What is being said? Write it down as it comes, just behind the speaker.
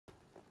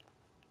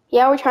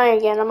Yeah, we're trying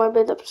again. I'm a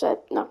bit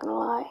upset, not gonna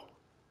lie.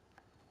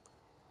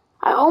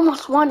 I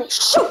almost won it.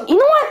 Shoot! You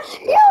know what?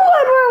 You know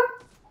what, bro?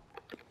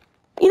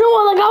 You know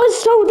what? Like, I was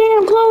so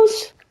damn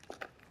close.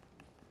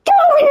 Get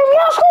over here,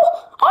 Miasko!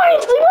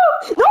 Honestly, bro!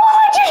 No one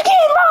likes your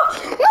skin, bro!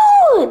 No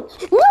one!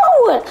 No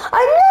one!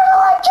 I never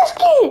liked your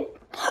skin!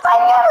 I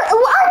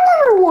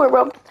never wore,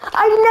 bro.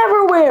 I've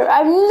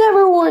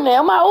never worn it.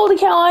 On my old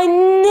account, I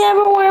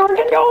never wear a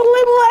control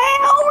little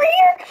over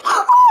here.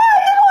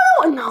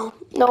 Oh, no.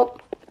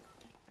 Nope.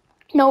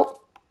 Nope.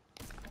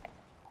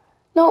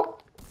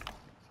 Nope.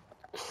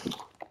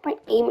 My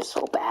aim is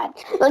so bad.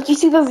 Like, you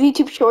see those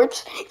YouTube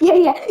shorts?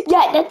 Yeah.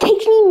 That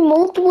takes me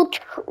multiple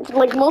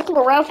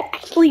rounds to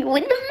actually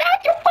win the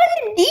match or find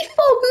the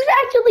default who's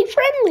actually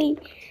friendly.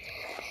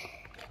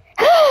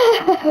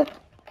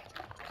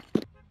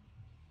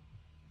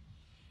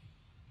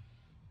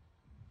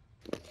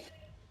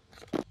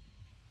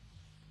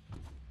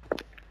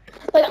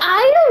 Like,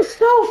 I am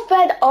so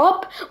fed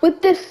up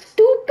with this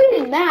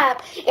stupid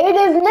map. It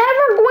is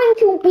never going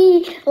to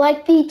be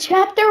like the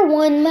chapter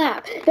 1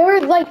 map. There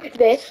is like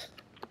this.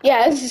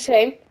 Yeah, it's the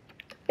same.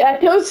 Yeah,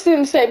 it's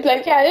the same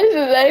place. Yeah, this is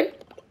the same.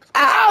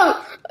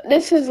 Ow!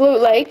 This is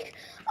Loot Lake.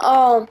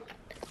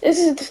 This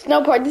is the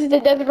snow part. This is the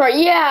desert part.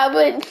 Yeah,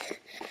 but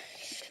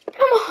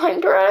come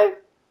on, bro.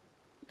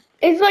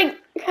 It's like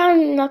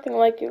kind of nothing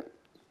like you.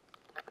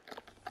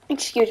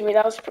 Excuse me,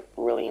 that was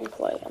really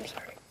impolite. I'm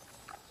sorry.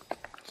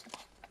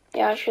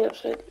 Yeah, I should have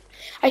said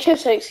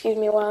excuse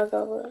me a while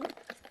ago, but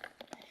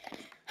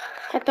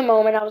at the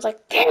moment I was like,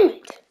 damn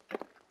it.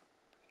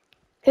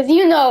 Cause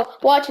you know,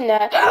 watching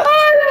that. No!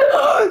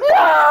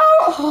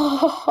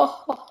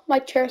 Oh, my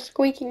chair's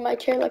squeaking. My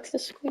chair likes to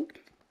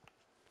squeak.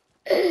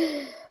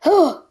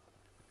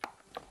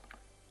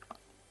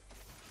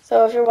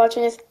 So if you're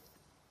watching this,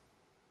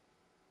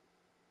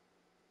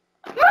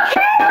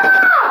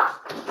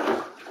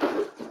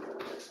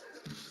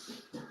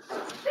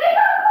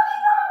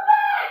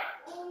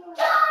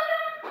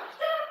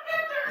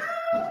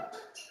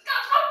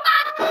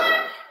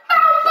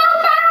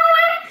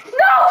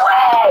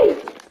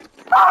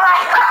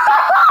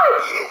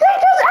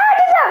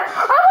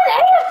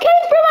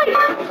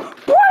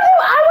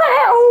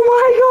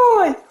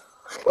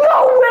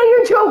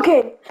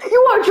 joking! You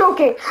are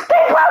joking!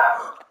 They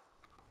broke!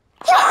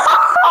 Oh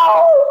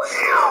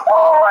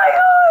my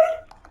god!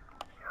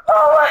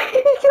 Oh my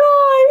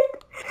god!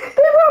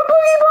 They brought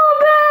Pokemon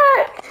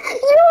back!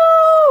 Yo!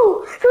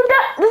 So does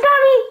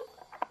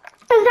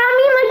that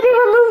mean like they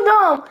removed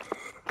them?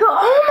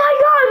 Oh my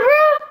god,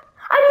 bro!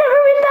 I've never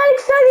been that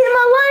excited in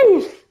my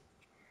life!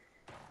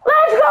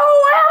 Let's go!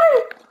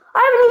 I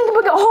haven't used the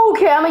Pokemon. Oh,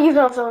 okay, I'm gonna use it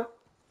on someone.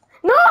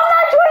 No, I'm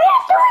not doing it!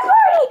 It's doing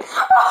party!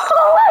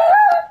 Oh my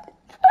god!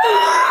 Oh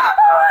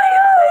my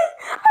god!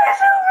 I'm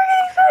so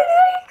freaking excited!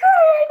 I can cry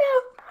right now!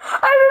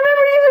 I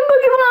remember using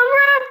Pokemon,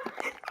 bro!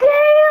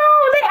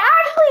 Damn! They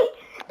actually...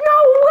 No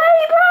way,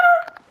 bro!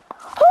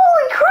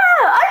 Holy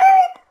crap! I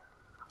didn't...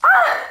 I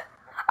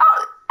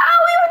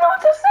don't even know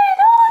what to say,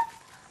 dog!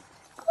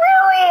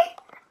 Really?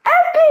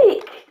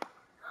 Epic!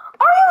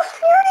 Are you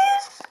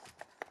serious?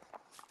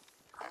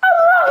 I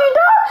love you,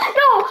 dog!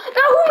 No!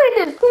 Who made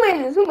this?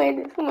 Who made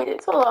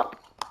this?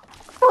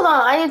 Hold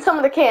on, I need some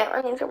of the can.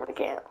 Hold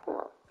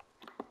on.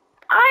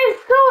 I'm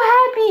so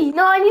happy.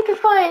 No, I need to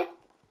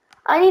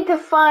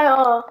find,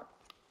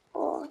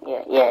 oh,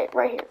 yeah,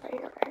 right here.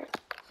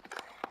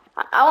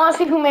 I want to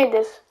see who made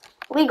this.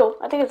 Legal.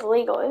 I think it's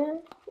legal, isn't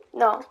it?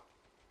 No.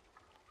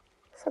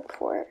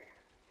 Support.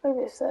 What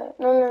is that?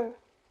 No.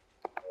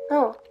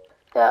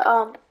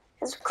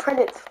 It's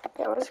credits.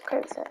 Yeah, where's the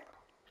credits at?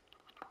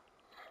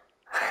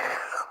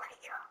 Oh my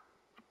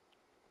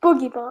god.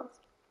 Boogie Bombs.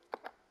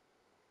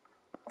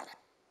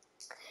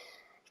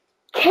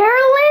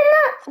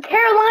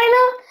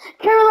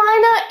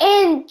 Carolina,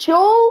 and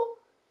Joel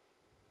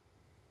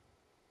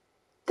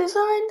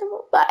designed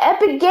by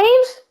Epic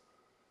Games.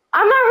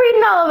 I'm not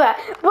reading all of that,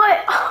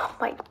 but oh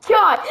my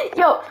god,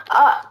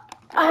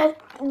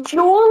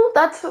 Joel,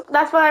 that's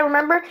what I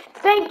remember.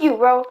 Thank you,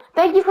 bro.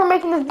 Thank you for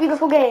making this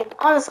beautiful game.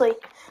 Honestly,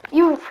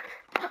 and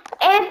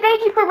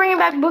thank you for bringing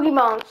back Boogie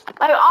Bombs.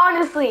 Like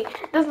honestly,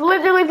 this is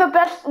literally the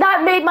best.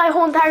 That made my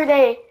whole entire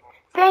day.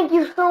 Thank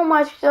you so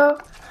much, bro.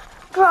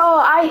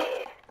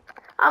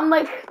 I'm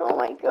like, oh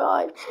my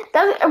god.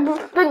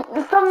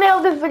 The thumbnail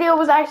of this video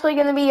was actually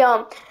gonna be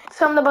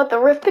something about the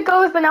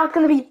Rifticos, but now it's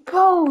gonna be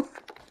both.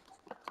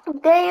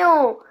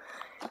 Damn.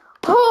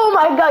 Oh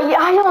my god, yeah,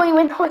 I don't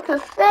even know what to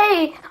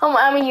say. I'm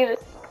gonna use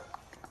it.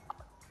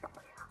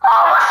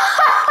 Oh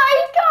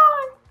my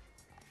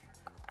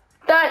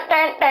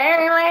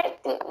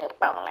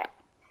god.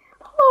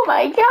 Oh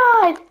my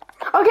god.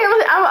 Okay,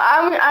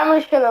 I'm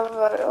gonna shut up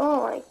about it.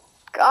 Oh my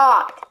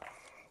god.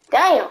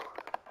 Damn.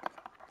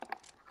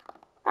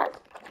 That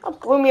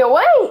blew me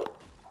away.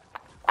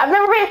 I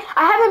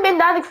haven't been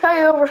that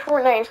excited over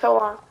Fortnite in so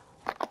long.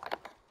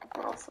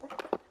 Honestly.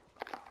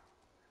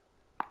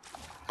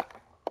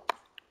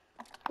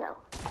 No.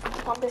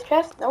 Want this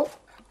chest? Nope.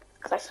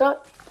 Cause I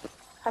suck.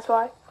 That's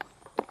why.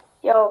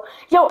 Yo.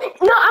 No, I'm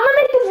gonna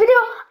make this video.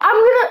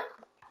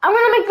 I'm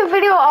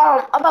video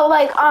about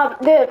like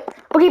the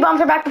boogie bombs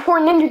are back before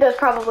Ninja does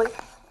probably.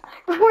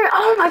 Before,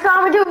 oh my god,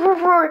 I'm gonna do it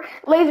before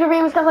laser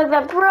beam and stuff like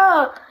that,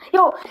 bruh.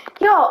 Yo,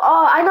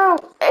 I know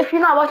if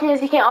you're not watching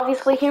this, you can't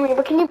obviously hear me,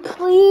 but can you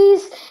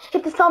please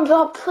hit the thumbs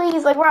up,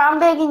 please? Like, bro, I'm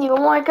begging you.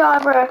 Oh my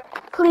god, bro,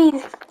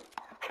 please,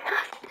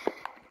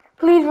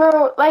 please,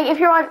 bro. Like, if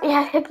you're on,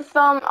 yeah, hit the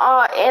thumb,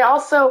 and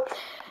also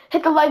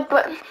hit the like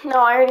button.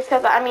 No, I already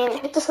said that. I mean,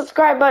 hit the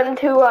subscribe button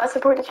to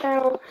support the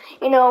channel.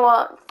 You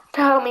know,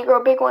 to help me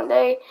grow big one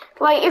day.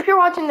 Like, if you're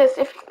watching this,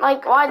 if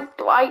like,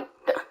 why?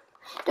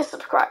 Just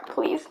subscribe,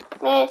 please,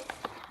 man.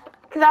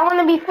 Cause I want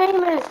to be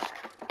famous.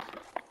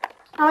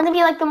 I want to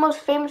be like the most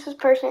famous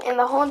person in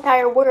the whole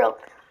entire world.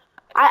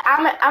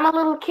 I'm a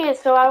little kid,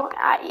 so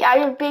I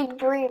have big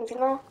dreams, you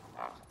know.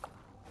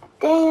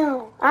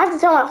 Damn. I have to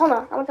tell hold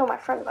on. I'm gonna tell my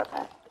friend about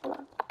that. Hold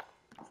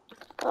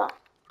on.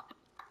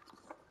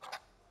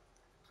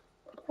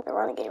 The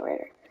Renegade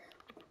Raider.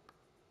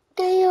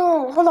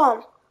 Damn. Hold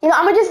on. You know,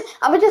 I'm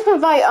gonna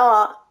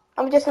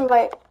just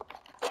invite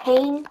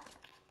Kane.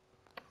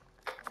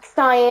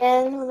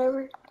 Cyan,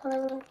 whatever,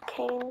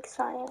 Kane,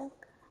 Cyan.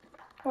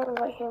 I'm gonna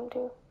invite him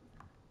too.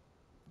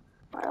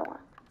 I don't want.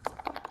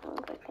 I'm gonna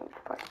invite him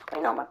to party.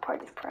 Wait, no, my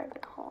party's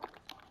private. Hold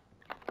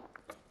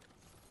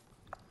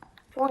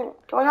on.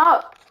 Join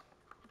up.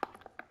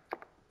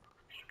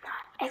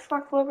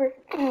 Xbox lover.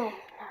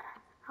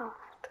 Oh,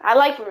 I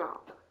like him now.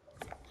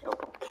 So,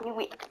 can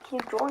you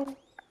join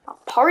a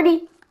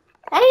party?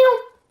 Damn.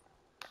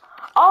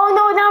 Oh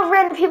no, now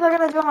random people are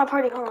gonna join my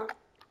party. Hold on.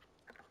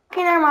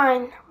 Okay, never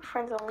mind.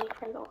 Friends only.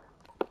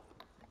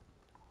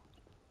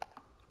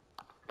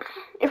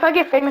 If I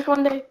get famous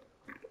one day,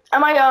 I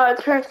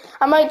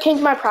might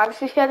change my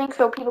privacy settings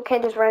so people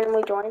can't just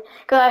randomly join.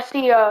 Cause I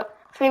see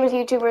famous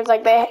YouTubers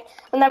like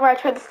whenever I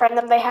try to friend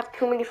them, they have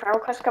too many friend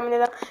requests coming to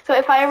them. So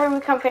if I ever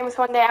become famous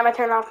one day, I might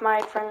turn off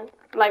my friend,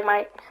 like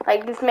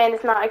this man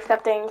is not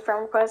accepting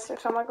friend requests or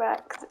something like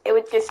that. Cause it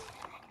would just,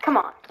 come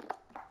on.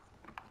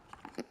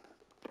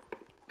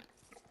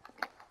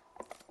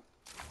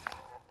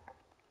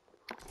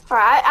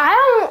 Alright,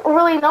 I don't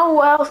really know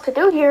what else to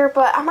do here,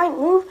 but I might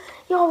move.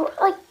 Yo,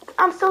 like,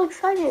 I'm so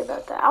excited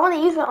about that. I want to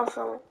use it on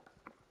someone.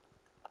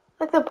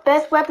 Like, the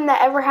best weapon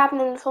that ever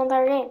happened in this whole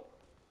entire game.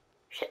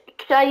 Should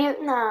I use?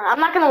 Nah, I'm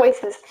not gonna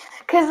waste this.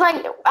 Cause,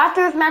 like,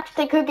 after this match,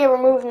 they could get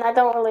removed, and I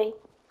don't really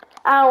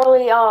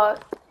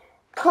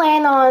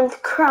plan on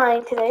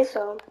crying today,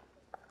 so.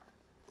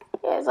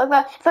 Yeah, it's like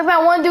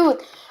that one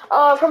dude,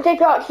 from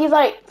TikTok. He's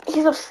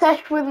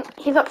obsessed with,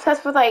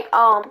 like,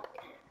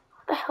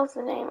 what the hell's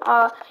his name?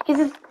 He's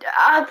just,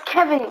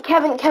 Kevin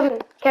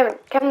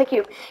the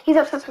Cube. He's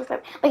obsessed with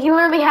him. Like, he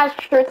literally has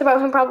shirts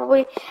about him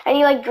probably, and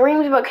he, like,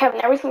 dreams about Kevin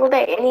every single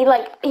day, and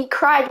he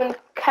cried when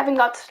Kevin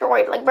got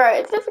destroyed. Like, bro,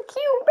 it's just a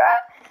cube, bro.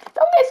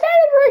 Don't get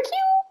sad for a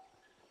cube.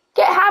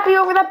 Get happy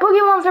over that Boogie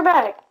Bombs are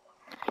back.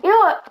 You know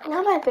what?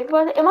 Now that I think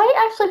about it, it might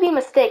actually be a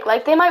mistake.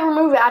 Like, they might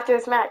remove it after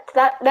this match.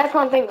 That's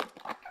one thing.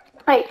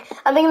 Like,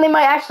 I think they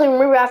might actually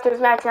remove it after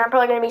this match, and I'm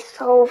probably gonna be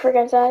so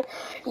freaking sad.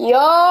 Yo,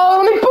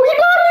 I'm a Boogie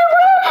Bomb here,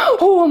 bro!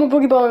 Oh, I'm a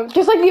Boogie Bomb.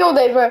 Just like the old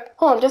days, bro.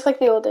 Hold on, just like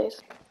the old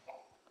days.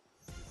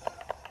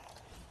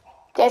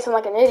 Dancing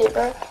like an idiot,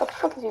 bro. What the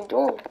fuck is he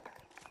doing?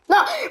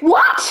 No,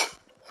 what?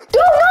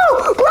 Dude,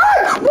 no!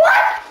 Run!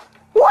 What?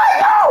 What?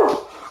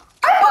 No!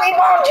 I Boogie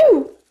Bombed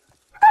you!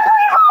 I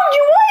Boogie Bombed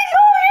you! What?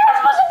 No, you're not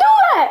supposed to do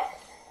that!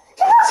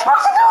 You're not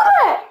supposed to do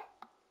that!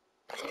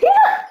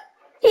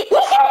 He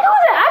can't do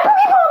that! I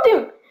Boogie Bombed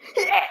him!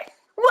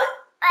 What?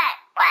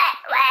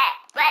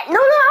 No,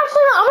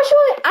 actually no.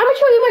 I'm gonna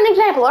show you an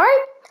example,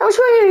 alright? I'm gonna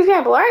show you an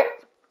example, alright?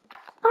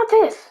 Not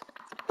this.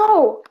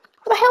 No.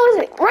 What the hell is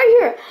it? Right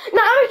here.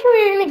 Now I'm gonna show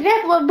you an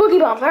example of Boogie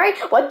Bombs, alright?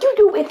 What you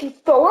do is you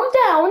throw them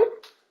down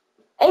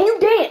and you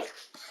dance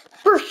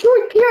for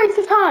short periods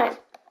of time.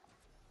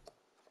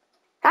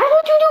 That's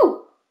what you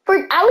do. For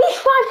at least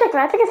 5 seconds.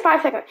 I think it's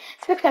 5 seconds.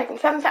 6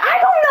 seconds, 7 seconds. I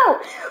don't know.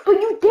 But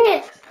you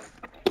dance.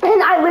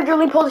 And I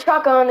literally pulled a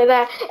shotgun onto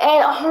that.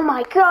 And oh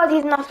my god,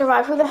 he's not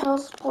survived. Who the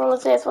hell's world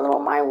is this? What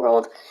about my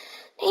world?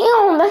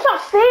 Damn, that's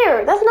not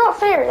fair. That's not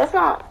fair. That's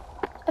not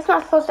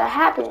supposed to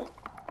happen.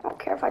 I don't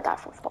care if I die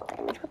from fall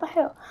damage. What the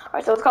hell?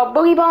 Alright, so it's called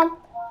Boogie Bomb.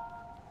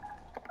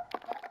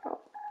 Oh.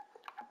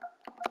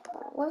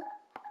 What?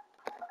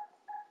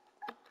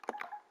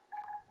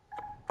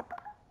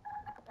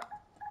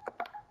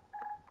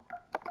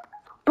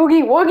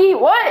 Boogie Woogie,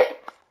 what?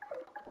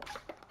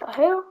 The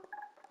hell?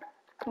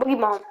 Boogie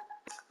Bomb.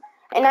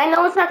 And I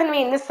know it's not gonna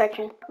be in this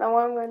section. Now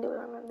what I'm gonna do is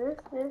I'm gonna do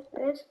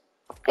this.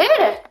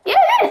 Yeah,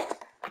 it is.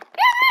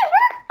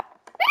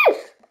 This.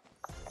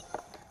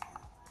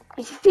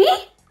 You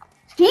see?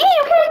 See?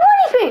 You can't do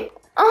anything.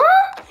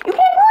 You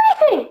can't do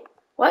anything.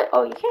 What?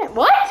 Oh, you can't.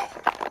 What?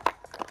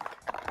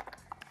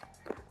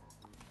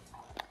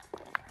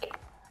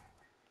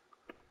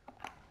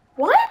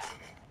 What?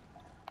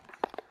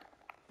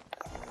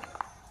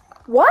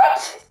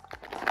 What?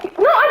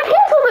 No, I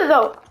canceled it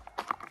though.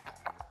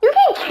 You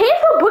can't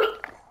cancel Boogie.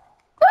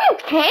 No, you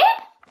can't.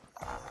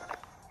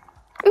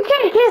 You can't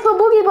can't cancel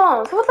boogie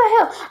bombs. What the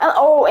hell?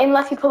 Oh,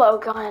 unless you pull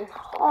out a gun.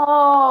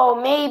 Oh,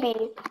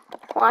 maybe.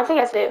 Well, I think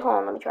that's it. Hold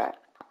on, let me try it.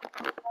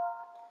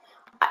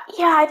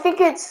 Yeah, I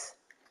think it's...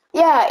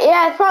 Yeah,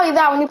 it's probably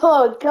that when you pull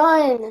out a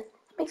gun.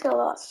 Makes a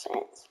lot of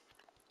sense.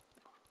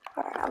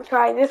 Alright, I'm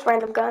trying this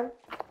random gun.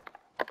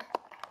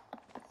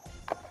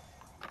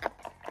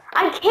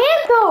 I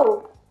can't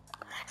though!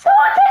 So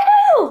what the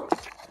hell?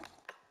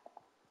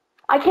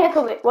 I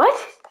canceled it. What?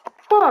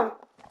 Hold on.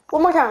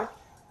 One more time.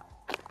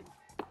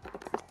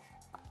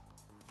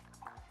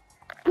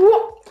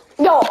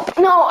 Yo,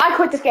 no, I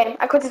quit this game.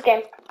 I quit this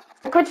game.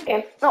 I quit this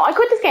game. No, I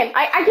quit this game.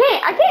 I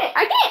can't.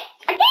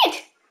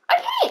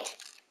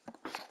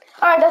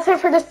 Alright, that's it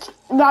for this.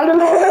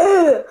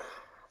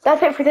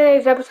 That's it for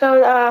today's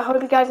episode.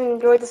 Hope you guys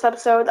enjoyed this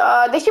episode.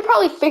 They should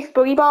probably fix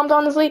boogie bombs,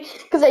 honestly,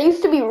 because they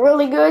used to be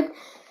really good.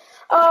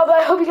 But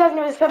I hope you guys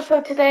enjoyed this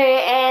episode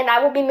today, and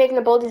I will be making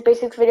a Baldi's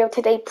Basics video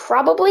today,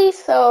 probably.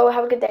 So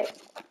have a good day.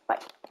 Bye.